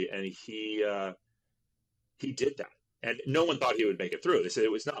eligibility, and he did that. And no one thought he would make it through. They said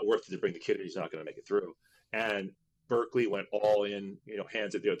it was not worth it to bring the kid, he's not going to make it through. And Berkeley went all in,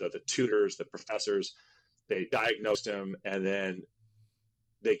 hands at the tutors, the professors. They diagnosed him, and then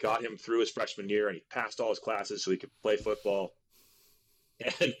they got him through his freshman year, and he passed all his classes so he could play football.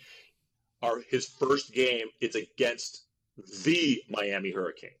 And his first game is against the Miami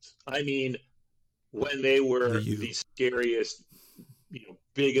Hurricanes. I mean, when they were the scariest,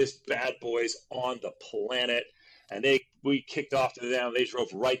 biggest bad boys on the planet, and we kicked off to them. They drove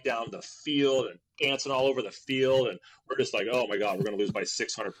right down the field and dancing all over the field, and we're just like, oh my God, we're going to lose by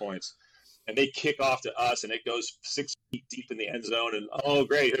 600 points. And they kick off to us, and it goes 6 feet deep in the end zone, and oh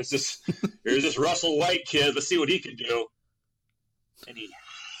great, here's this Russell White kid. Let's see what he can do. And he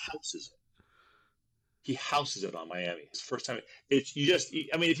houses it. He houses it on Miami. His first time. If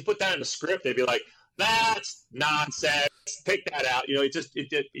you put that in a script, they'd be like, that's nonsense. Take that out.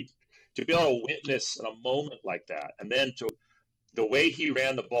 To be able to witness a moment like that, and then to the way he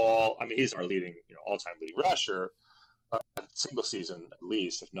ran the ball. I mean, he's our leading, all-time leading rusher, single season at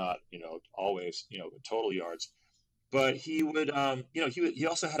least, if not, always, total yards. But he would, he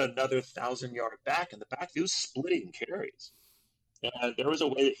also had another 1,000-yard back in the back. He was splitting carries, and there was a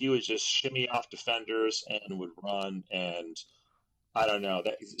way that he would just shimmy off defenders and would run, and I don't know.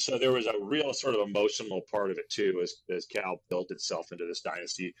 So there was a real sort of emotional part of it too, as Cal built itself into this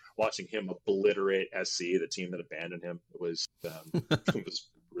dynasty. Watching him obliterate SC, the team that abandoned him, was it was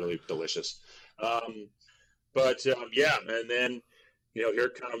really delicious. Yeah, and then here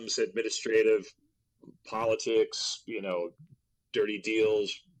comes administrative politics, dirty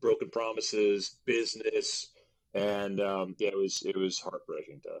deals, broken promises, business, and it was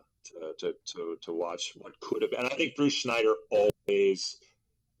heartbreaking to watch what could have been. And I think Bruce Schneider always,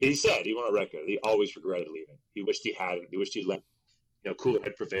 he said, he went on record, he always regretted leaving. He wished he hadn't. He wished he'd let cooler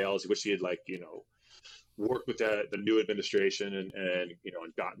head prevails. He wished he had worked with the new administration and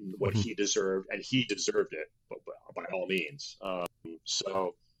gotten what he deserved, and he deserved it by all means.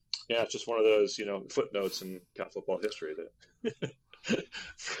 So yeah, it's just one of those footnotes in college football history that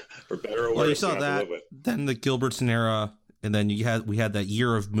for better or worse. Well, you saw that, then the Gilbertson era, and then we had that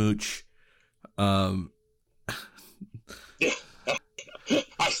year of Mooch. Yeah,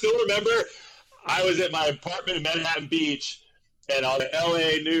 I still remember I was at my apartment in Manhattan Beach, and on the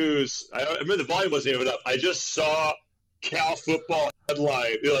LA news, I remember the volume wasn't even up. I just saw Cal football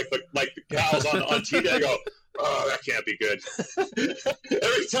headline, like the Cal's on TV. I go, oh, that can't be good.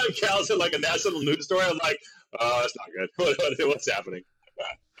 Every time Cal's in like a national news story, I'm like, oh, that's not good. What's happening?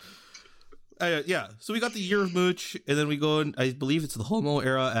 Yeah, so we got the year of Mooch, and then we go in, I believe it's the Homo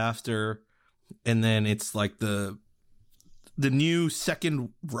era after, and then it's like the new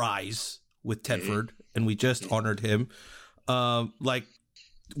second rise with Tedford, and we just honored him.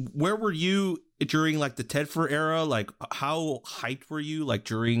 Where were you during like the Tedford era? Like, how hyped were you like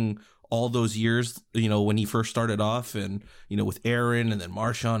during all those years, when he first started off, and with Aaron and then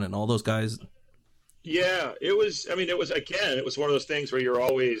Marshawn and all those guys? Yeah, it was one of those things where you're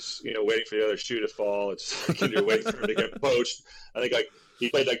always, waiting for the other shoe to fall. It's like you're waiting for him to get poached. I think he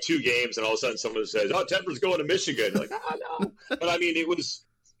played 2 games, and all of a sudden someone says, "Oh, Tedford's going to Michigan." You're like, no. But I mean,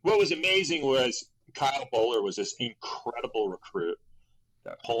 what was amazing was Kyle Bowler was this incredible recruit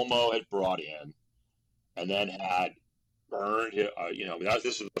that Holmo had brought in, and then had burned,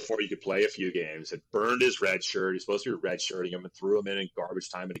 this was before you could play a few games, had burned his red shirt. He's supposed to be red shirting him and threw him in garbage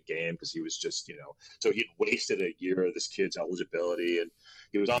time in a game because he was just, so he'd wasted a year of this kid's eligibility. And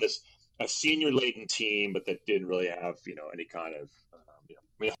he was on a senior-laden team, but that didn't really have, any kind of,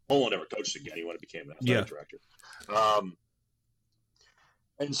 Holmo never coached again. He went and became the athletic director.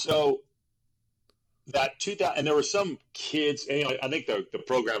 And so that 2000, and there were some kids, and I think the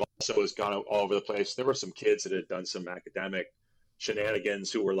program also has gone all over the place. There were some kids that had done some academic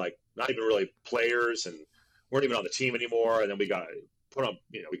shenanigans who were like not even really players and weren't even on the team anymore. And then we got put on,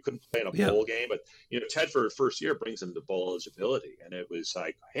 we couldn't play in a bowl game, but Tedford first year brings him to bowl eligibility, and it was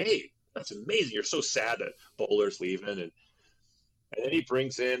like, hey, that's amazing. You're so sad that Bowler's leaving, and then he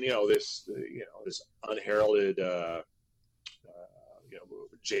brings in this unheralded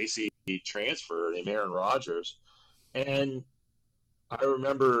JC transfer named Aaron Rodgers. And I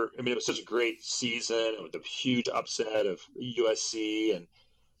remember, it was such a great season with the huge upset of USC. And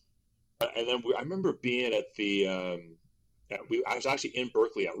then I remember being at I was actually in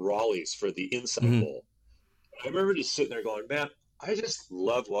Berkeley at Raleigh's for the Inside Bowl. I remember just sitting there going, man, I just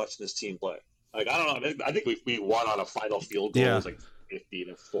love watching this team play. Like, I don't know. I think we won on a final field goal. It was like 50-49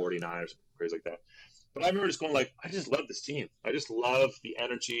 or something crazy like that. But I remember just going like, I just love this team. I just love the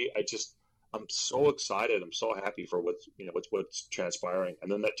energy. I'm so excited. I'm so happy for what's transpiring.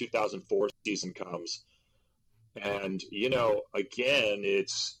 And then that 2004 season comes, and again,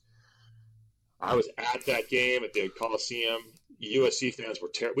 I was at that game at the Coliseum. USC fans were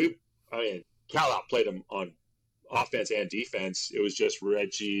terrible. Cal outplayed them on offense and defense. It was just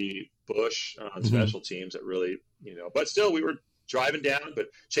Reggie Bush on special teams that really, but still we were driving down, but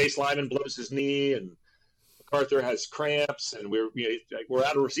Chase Lyman blows his knee, and MacArthur has cramps, and we're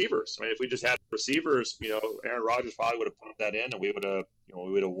out of receivers. If we just had receivers, Aaron Rodgers probably would have pumped that in, and we would have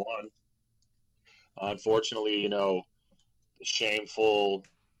won. Unfortunately, the shameful,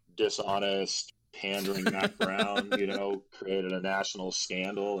 dishonest, pandering Matt Brown, created a national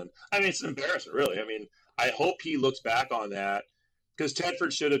scandal, and it's an embarrassment, really. I hope he looks back on that, because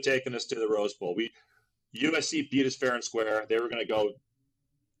Tedford should have taken us to the Rose Bowl. USC beat us fair and square. They were going to go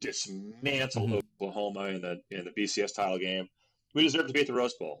dismantle Oklahoma in the BCS title game. We deserved to be at the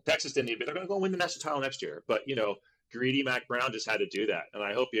Rose Bowl. Texas didn't need to be. They're going to go win the national title next year. But, greedy Mac Brown just had to do that. And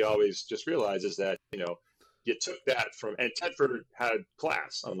I hope he always just realizes that, you took that from – and Tedford had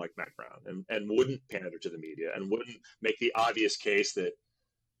class, unlike Mac Brown, and wouldn't pander to the media and wouldn't make the obvious case that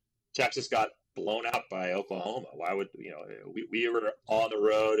Texas got blown out by Oklahoma. Why would – we were on the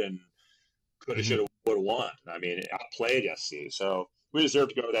road and could have, should have, would have won. Outplayed SC. So we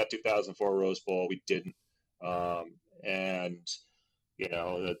deserved to go to that 2004 Rose Bowl. We didn't. And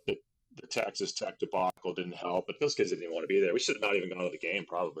The Texas Tech debacle didn't help, but those kids didn't even want to be there. We should have not even gone to the game,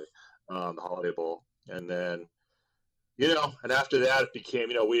 probably, the Holiday Bowl. And then, and after that, it became,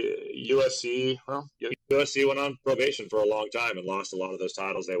 USC went on probation for a long time and lost a lot of those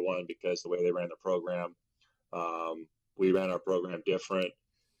titles they won because the way they ran the program. We ran our program different.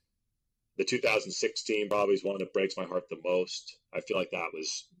 The 2016 probably is one that breaks my heart the most. I feel like that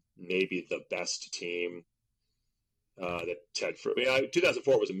was maybe the best team that Ted.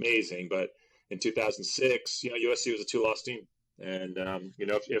 2004 was amazing, but in 2006, USC was a 2-loss team. And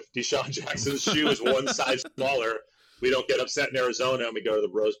if Deshaun Jackson's shoe is one size smaller, we don't get upset in Arizona and we go to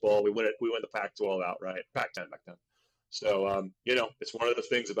the Rose Bowl. We win it. We win the Pac-12 outright. Pac-10 back then. So it's one of the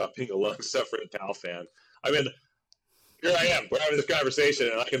things about being a long-suffering Cal fan. I mean, here I am. We're having this conversation,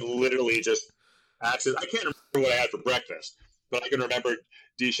 and I can literally just access. I can't remember what I had for breakfast, but I can remember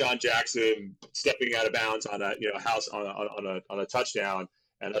Deshaun Jackson stepping out of bounds on a house on a touchdown,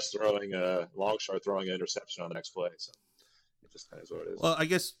 and us throwing a long shot, throwing an interception on the next play. So it just kind of is what it is. Well, I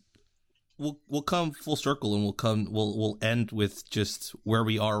guess we'll come full circle, and we'll end with just where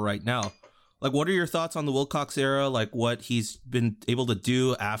we are right now. Like, what are your thoughts on the Wilcox era? Like, what he's been able to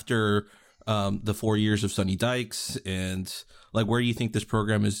do after the 4 years of Sonny Dykes, and like where you think this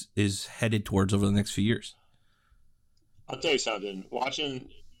program is headed towards over the next few years? I'll tell you something. Watching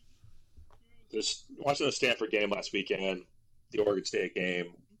the Stanford game last weekend, the Oregon State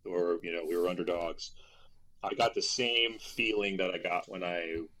game, or we were underdogs. I got the same feeling that I got when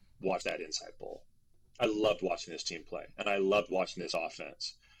I watched that Inside Bowl. I loved watching this team play, and I loved watching this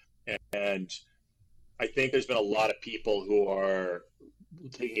offense. And I think there's been a lot of people who are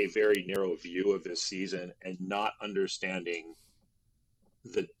taking a very narrow view of this season and not understanding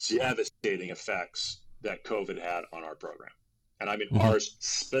the devastating effects that COVID had on our program. And I mean, ours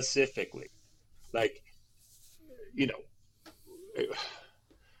specifically. Like,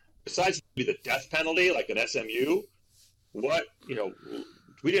 besides the death penalty, like an SMU,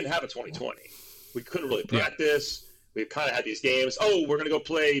 we didn't have a 2020. We couldn't really practice. We kind of had these games. Oh, we're going to go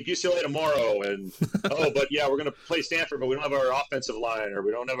play UCLA tomorrow. And, but yeah, we're going to play Stanford, but we don't have our offensive line, or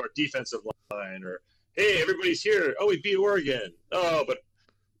we don't have our defensive line, or, hey, everybody's here. Oh, we beat Oregon. Oh, but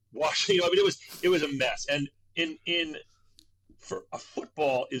Washington, it was a mess. And for a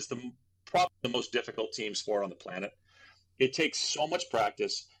football is probably the most difficult team sport on the planet. It takes so much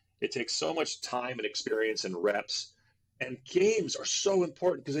practice. It takes so much time and experience and reps. And games are so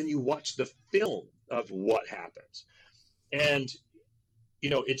important because then you watch the film of what happens. And, I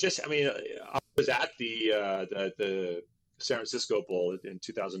was at the San Francisco Bowl in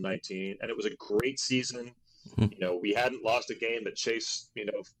 2019, and it was a great season. We hadn't lost a game that Chase,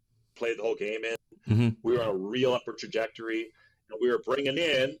 played the whole game in. We were on a real upward trajectory, and we were bringing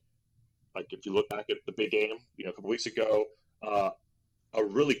in, like if you look back at the big game, a couple weeks ago, a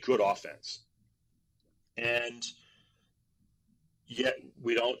really good offense. And yet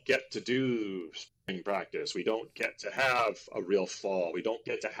we don't get to do spring practice. We don't get to have a real fall. We don't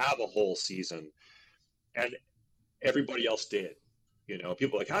get to have a whole season. And everybody else did.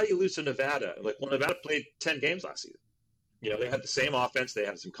 People are like, how do you lose to Nevada? Like, well, Nevada played 10 games last season. They had the same offense. They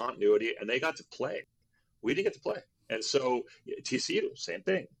had some continuity, and they got to play. We didn't get to play. And so TCU, same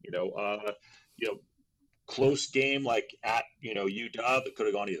thing. Close game like at, UW. It could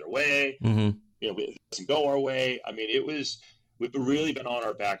have gone either way. It doesn't go our way. I mean, we've really been on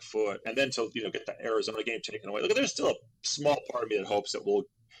our back foot. And then to, get the Arizona game taken away. Look, there's still a small part of me that hopes that we'll,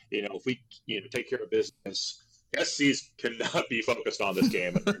 if we, take care of business. SCs cannot be focused on this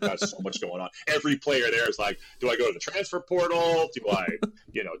game. They've got so much going on. Every player there is like, do I go to the transfer portal? Do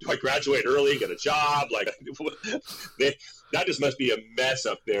I graduate early and get a job? Like, that just must be a mess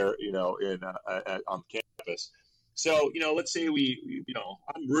up there, on campus. So, let's say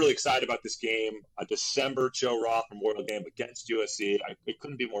I'm really excited about this game, a December Joe Roth Memorial game against USC. It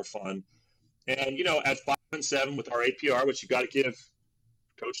couldn't be more fun. And, at 5-7 with our APR, which you got to give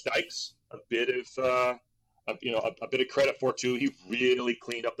Coach Dykes a bit of credit for too. He really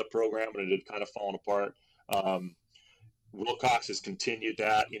cleaned up the program and it had kind of fallen apart. Wilcox has continued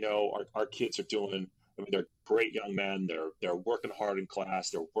that. Our kids are doing. They're great young men. They're working hard in class.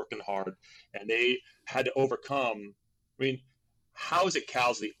 They're working hard, and they had to overcome. How is it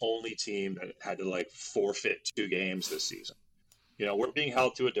Cal's the only team that had to forfeit 2 games this season? We're being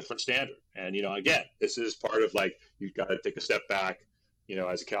held to a different standard, and again, this is part of you've got to take a step back.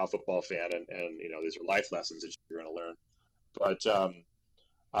 As a Cal football fan, and these are life lessons that you're going to learn. But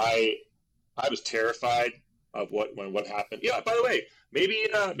I was terrified of what happened. Yeah, by the way,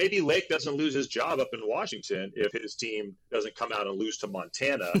 maybe Lake doesn't lose his job up in Washington if his team doesn't come out and lose to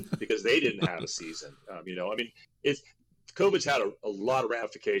Montana because they didn't have a season. It's COVID's had a lot of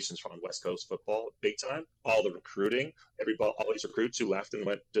ramifications from West Coast football, big time. All the recruiting, all these recruits who left and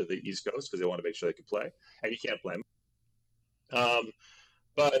went to the East Coast because they want to make sure they could play, and you can't blame them.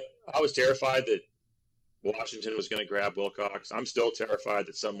 But I was terrified that Washington was going to grab Wilcox. I'm still terrified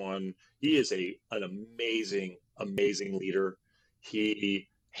that he is an amazing, amazing leader. He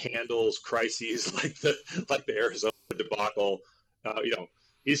handles crises like the Arizona debacle.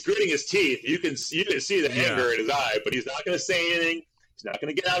 He's gritting his teeth. You can see the anger in his eye, but he's not going to say anything. He's not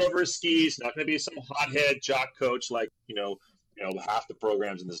going to get out over his skis. He's not going to be some hothead jock coach like half the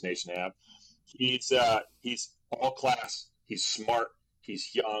programs in this nation have. He's all class. He's smart. He's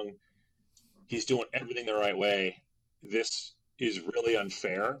young. He's doing everything the right way. This is really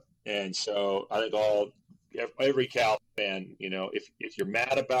unfair, and so I think every Cal fan, if you're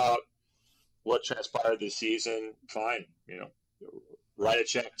mad about what transpired this season, fine. Write a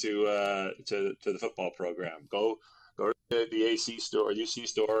check to the football program. Go to the AC store, UC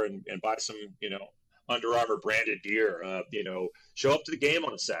store, and buy some Under Armour branded gear. Show up to the game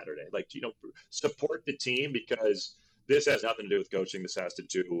on a Saturday. Support the team, because this has nothing to do with coaching. This has to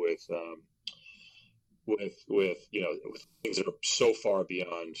do with things that are so far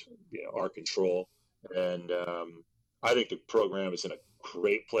beyond our control. And I think the program is in a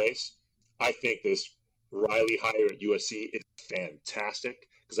great place. I think this Riley hire at USC is fantastic,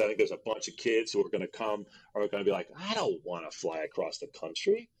 because I think there's a bunch of kids who are going to be like, I don't want to fly across the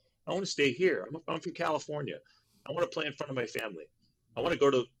country. I want to stay here. I'm from California. I want to play in front of my family. I want to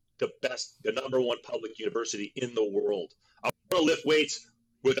go to the number one public university in the world. I want to lift weights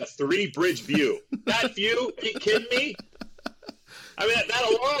with a 3-bridge view. That view? Are you kidding me? I mean, that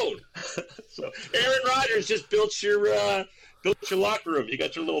alone. So Aaron Rodgers just built your locker room. You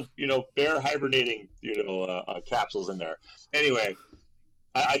got your little, bear hibernating, capsules in there. Anyway,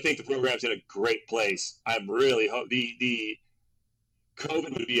 I think the program's in a great place. I'm really the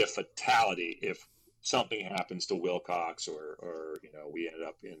COVID would be a fatality if something happens to Wilcox or we ended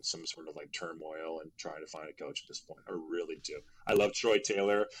up in some sort of turmoil and trying to find a coach at this point. I really do. I love Troy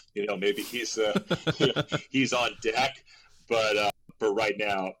Taylor. Maybe he's he's on deck, but right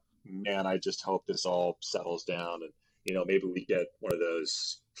now, man, I just hope this all settles down and maybe we get one of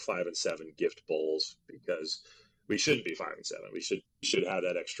those 5-7 gift bowls, because we shouldn't be 5-7. We should have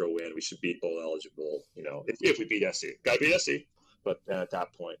that extra win. We should be bowl eligible. If we beat SC, gotta beat SC. But at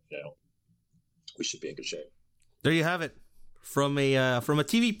that point, we should be in good shape. There you have it. From a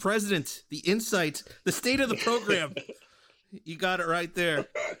TV president, the insight, the state of the program. You got it right there.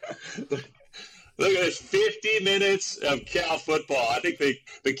 Look at this, 50 minutes of Cal football. I think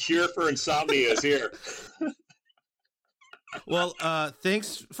the cure for insomnia is here. Well,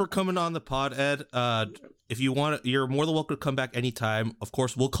 thanks for coming on the pod, Ed. If you want, you're more than welcome to come back anytime. Of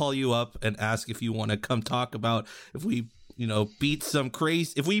course, we'll call you up and ask if you want to come talk about if we,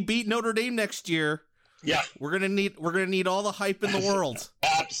 if we beat Notre Dame next year. Yeah, we're gonna need all the hype in the world.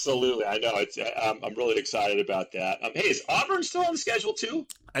 Absolutely, I know. I'm really excited about that. Hey, is Auburn still on the schedule too?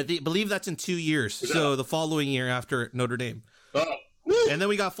 I believe that's in 2 years. So the following year after Notre Dame. Oh, and then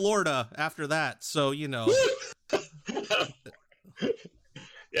we got Florida after that. So Yeah,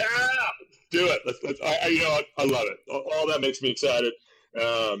 do it. I love it. All that makes me excited. I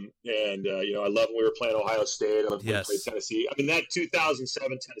love when we were playing Ohio State. I love when we played Tennessee. I mean, that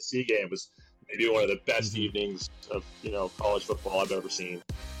 2007 Tennessee game was maybe one of the best evenings of college football I've ever seen.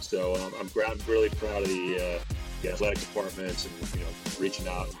 So I'm really proud of the athletic departments and reaching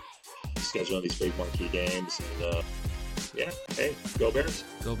out and scheduling these big marquee games. And hey, go Bears!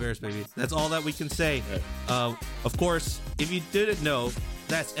 Go Bears, baby! That's all that we can say. Of course, if you didn't know,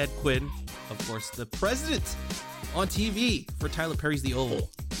 that's Ed Quinn, of course, the president on TV for Tyler Perry's The Oval.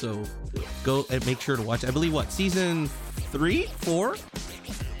 So go and make sure to watch. I believe season 3, 4.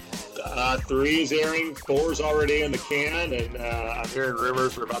 3 is airing, 4 is already in the can, and I'm hearing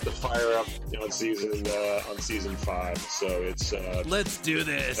rumors we're about to fire up on season 5. So it's let's do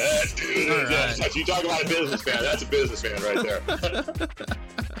this. Let's do this. Right. You talk about a businessman. That's a businessman right there.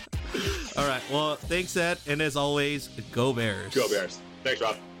 All right. Well, thanks, Ed, and as always, go Bears. Go Bears. Thanks,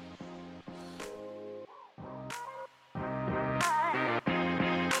 Rob.